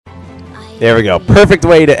There we go. Perfect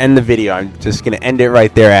way to end the video. I'm just going to end it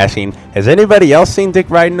right there asking, has anybody else seen Dick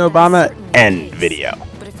riding Obama? End video.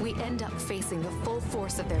 But if we end up facing the full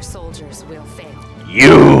force of their soldiers, we'll fail.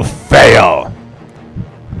 You fail.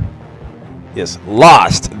 Yes,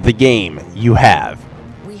 lost the game you have.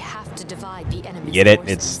 We have to divide the enemy's Get it?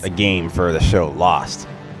 forces. It's a game for the show Lost.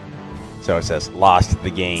 So it says lost the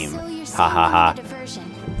game. So you're Ha ha ha. saying we need a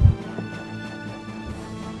diversion.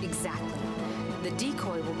 Exactly. The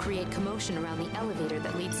decoy will create commotion around the elevator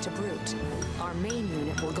that leads to Brute. Our main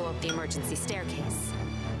unit will go up the emergency staircase.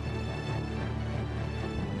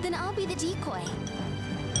 Then I'll be the decoy.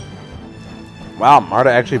 Wow,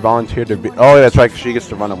 Marta actually volunteered to be. Oh, that's right. She gets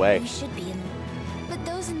to run away. We should be in, but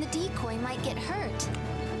those in the decoy might get hurt.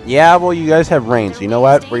 Yeah, well, you guys have Rain, so you know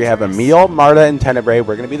what? We're going to have Emil, Marta, and Tenebrae.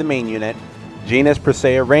 We're going to be the main unit. Genus,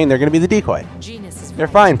 Presea, Rain, they're going to be the decoy. Genus is They're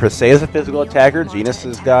fine. Presea's a physical attacker. Genus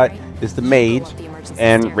is the mage.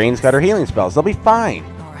 And Rain's got her healing spells. They'll be fine.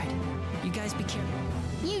 All right. You guys be careful.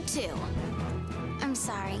 You too. I'm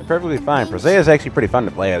sorry. They're perfectly fine. Presea is actually pretty fun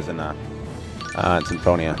to play as in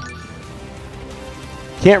Symphonia.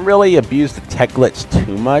 Can't really abuse the tech glitch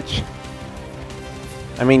too much.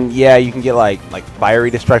 I mean, yeah, you can get like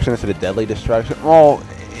fiery destruction instead of deadly destruction. Well,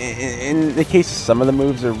 in the case of some of the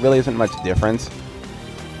moves, there really isn't much difference.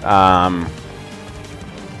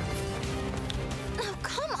 Oh,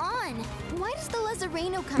 come on. Why does the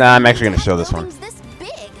Lazareno come? Nah, I'm actually gonna show this one. This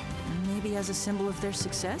big? Maybe as a symbol of their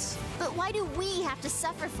success? But why do we have to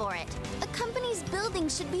suffer for it? A company's building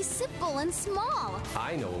should be simple and small.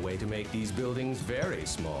 I know a way to make these buildings very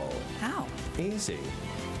small. How? Easy.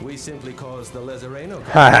 We simply cause the Lazareno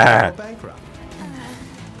company to go bankrupt.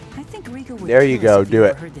 I think Riga would There you kill us go, if do he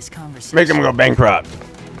it. heard this conversation. Make them go bankrupt.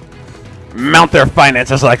 Mount their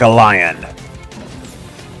finances like a lion.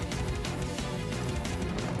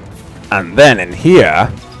 And then in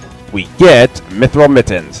here, we get Mithril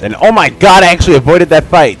Mittens. And oh my god, I actually avoided that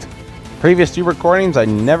fight. Previous 2 recordings, I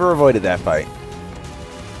never avoided that fight.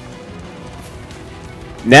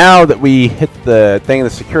 Now that we hit the thing in the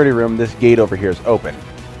security room, this gate over here is open.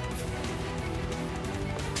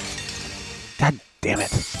 God damn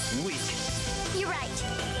it. You're right.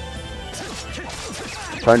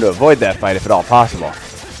 Trying to avoid that fight if at all possible.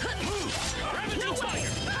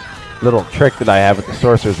 Little trick that I have with the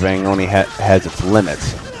Sorcerer's Ring only has its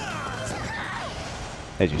limits,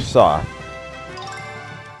 as you saw.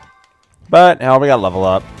 But hell, we got level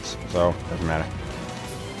up, so doesn't matter.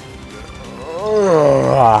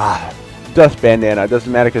 Ugh. Dust Bandana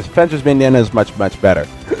doesn't matter because Fencer's Bandana is much better.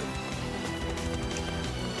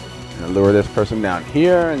 And lure this person down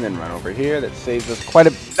here and then run over here. That saves us quite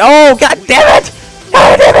a. Oh, god damn it!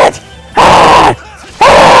 God damn it! Ah!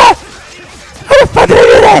 Ah! How the fuck did I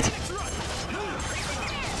do that?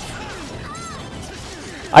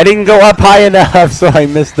 I didn't go up high enough, so I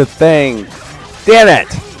missed the thing. Damn it!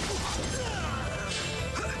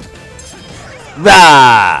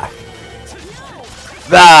 Bah!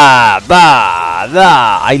 Bah! Bah!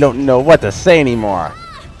 Bah! I don't know what to say anymore.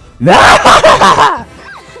 Nah!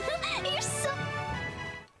 You're so...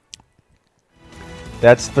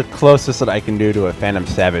 That's the closest that I can do to a Phantom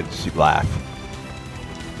Savage laugh.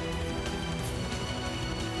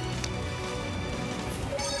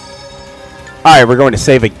 Alright, we're going to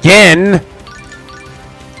save again.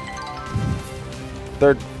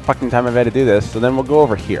 Third fucking time I've had to do this, so then we'll go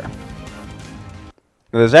over here.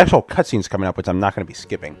 Now, there's actual cutscenes coming up, which I'm not going to be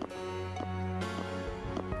skipping.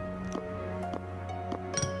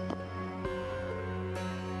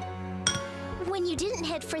 When you didn't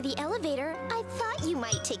head for the elevator, I thought you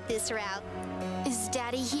might take this route. Is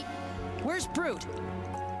Daddy here? Where's Brute?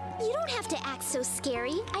 You don't have to act so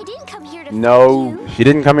scary. I didn't come here to No, fight you. she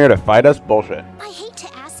didn't come here to fight us? Bullshit. I hate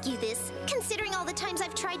to ask you this, considering all the times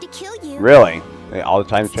I've tried to kill you. Really? They all the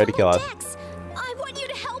time tried to kill us. Dex, I want you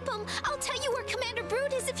to help him. I'll tell you where Commander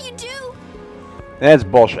Brute is if you do. That's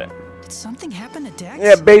bullshit. Did something happen to Dex?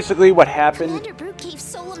 Yeah, basically what happened... Commander Brute gave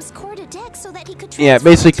Solemn's core to Dex so that he could Yeah,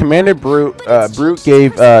 transform basically into Commander Lloyd, Brute, but it's Brute changed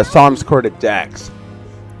gave his personality. Solemn's core to Dex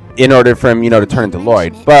in order for him, you know, to turn into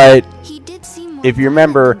Lloyd. But He did seem more if you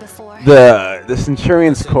violent remember, than before. the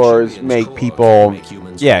Centurion's cores make people,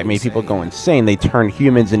 yeah, make people go insane. They turn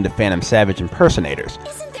humans into Phantom Savage impersonators.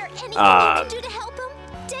 Isn't there anything Uh, we can do to help him?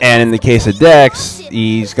 Dex And in the case of is Dex, lost it.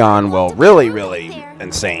 he's gone, well, really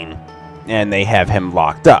insane. And they have him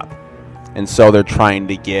locked up. And so they're trying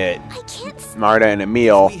to get I can't s- Marta and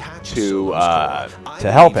Emil to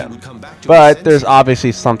help him. But there's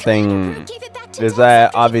obviously something, Gave it back to there's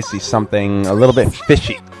Dex. obviously something a little bit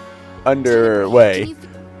fishy underway.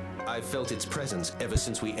 I've felt its presence ever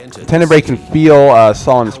since we entered. Tenebrae can feel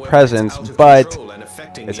Solemn's presence, but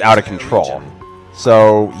infecting is the out of entire control. region.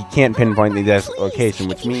 So you can't pinpoint the exact location,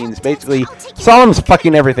 which means basically Solemn's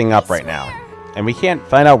fucking everything up right now. And we can't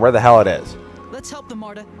find out where the hell it is. Let's help them,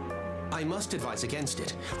 Marta. I must advise against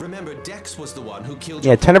it. Remember, Dex was the one who killed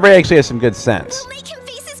Yeah, Tenebrae actually has some good sense. We'll make him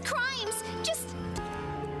face his crimes. Just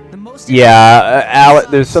The most Yeah,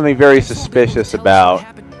 there's something very suspicious about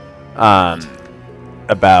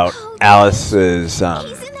Alice's he's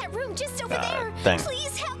in that room just over there. thing.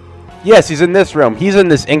 Please help. Yes, he's in this room. He's in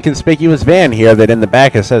this inconspicuous van here that in the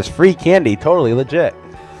back it says free candy. Totally legit.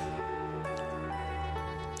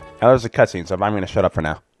 Now there's a cutscene, so I'm going to shut up for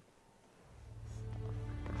now.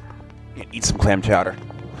 Eat some clam chowder.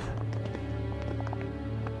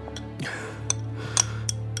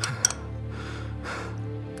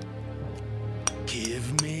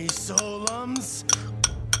 Give me Solemn's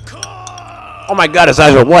car. Oh my god, his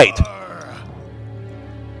eyes are white.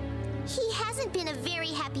 He hasn't been a very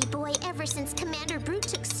happy boy ever since Commander Brute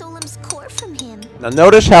took Solemn's core from him. Now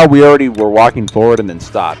notice how we already were walking forward and then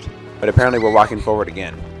stopped. But apparently we're walking forward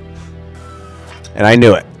again. And I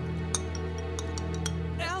knew it.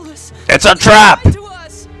 Alice. It's a trap! To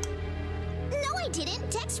us. No, I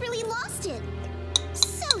didn't. Dex really lost it.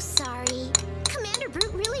 So sorry. Commander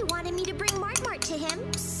Brute really wanted me to bring Mart to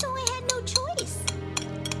him, so I had no choice.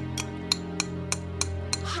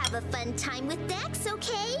 Have a fun time with Dex,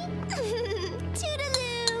 okay?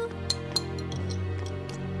 Toodaloo!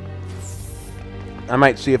 I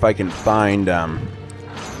might see if I can find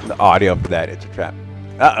the audio for that. It's a trap.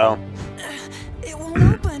 Uh-oh. It won't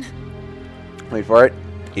open. Wait for it.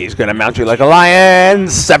 He's gonna mount you like a lion!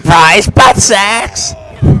 Surprise butt sex!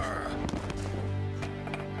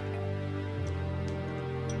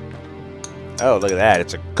 Oh, look at that.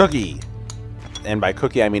 It's a cookie. And by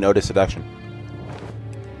cookie, I mean Otis Seduction.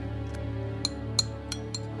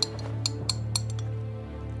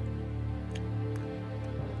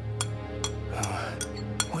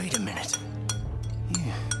 Wait a minute.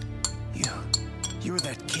 You're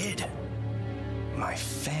that kid. My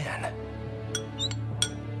fan.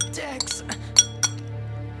 Dex.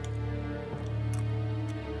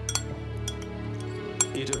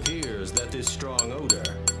 It appears that this strong odor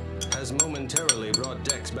has momentarily brought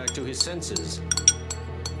Dex back to his senses.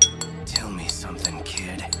 Tell me something,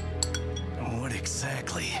 kid. What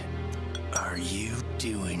exactly are you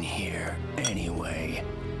doing here anyway?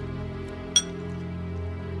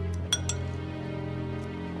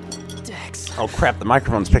 Dex. Oh crap, the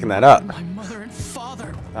microphone's picking that up. My mother and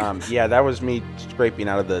father. Yeah, that was me scraping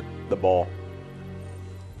out of the bowl.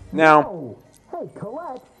 Now,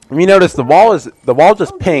 you notice the wall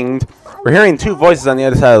just pinged. We're hearing two voices on the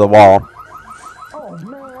other side of the wall.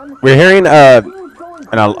 We're hearing a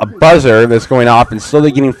buzzer that's going off and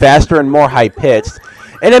slowly getting faster and more high-pitched.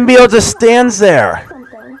 And Emil just stands there.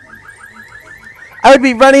 I would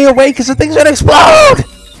be running away because the thing's gonna explode!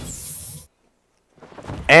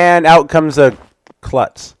 And out comes a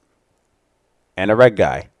klutz. And a red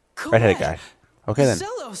guy. Redheaded guy. Okay then.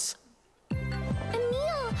 Zelos.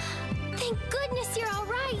 Emil! Thank goodness you're all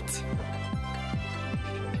right.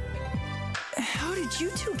 How did you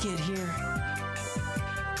two get here?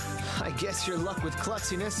 I guess your luck with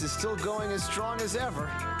klutziness is still going as strong as ever.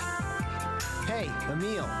 Hey,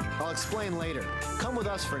 Emil, I'll explain later. Come with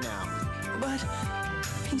us for now. But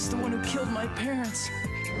he's the one who killed my parents.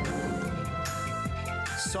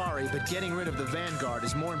 Sorry, but getting rid of the Vanguard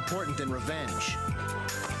is more important than revenge.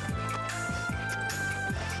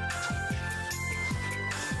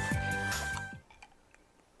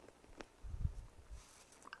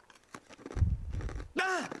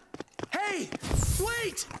 Ah! Hey!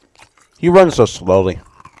 Wait! He runs so slowly.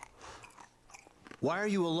 Why are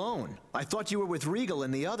you alone? I thought you were with Regal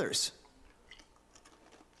and the others.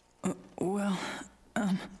 Well,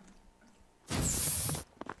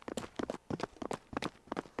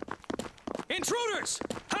 Intruders!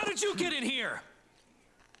 How did you get in here?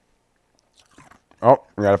 Oh,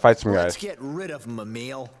 we gotta fight some Let's guys. get rid of them,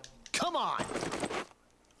 Emil. Come on!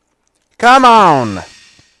 Come on!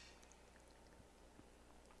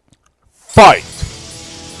 Fight!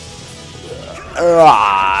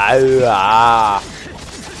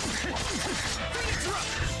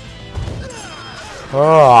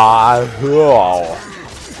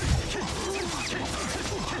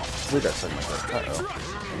 We got something like that.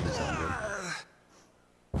 Uh-oh.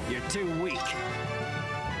 You're too weak.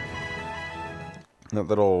 That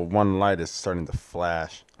little one light is starting to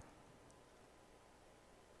flash.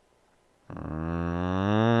 We're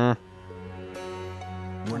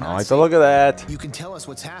I not like the look of that. You can tell us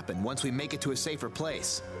what's happened once we make it to a safer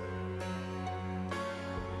place.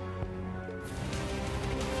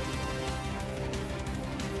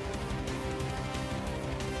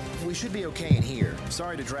 we should be okay in here.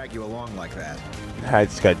 Sorry to drag you along like that. I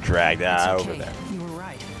just got dragged It's over okay. there. You were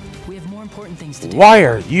right. We have more important things to do. Why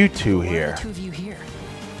are you two Why are here? the two of you here?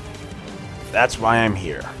 That's why I'm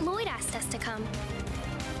here. Lloyd asked us to come.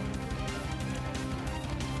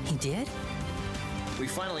 He did? We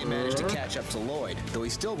finally managed to catch up to Lloyd, though he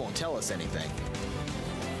still won't tell us anything.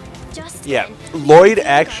 Just Yeah, then, Lloyd we got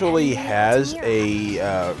actually everything has out to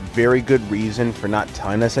Mira. a very good reason for not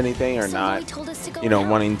telling us anything or So not, Lloyd told us to go you know, now.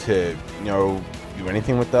 wanting to, you know, do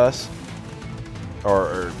anything with us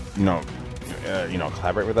or you know,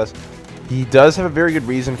 collaborate with us. He does have a very good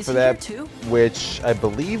reason Is for he here that, too? which I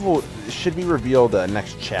believe should be revealed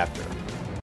next chapter.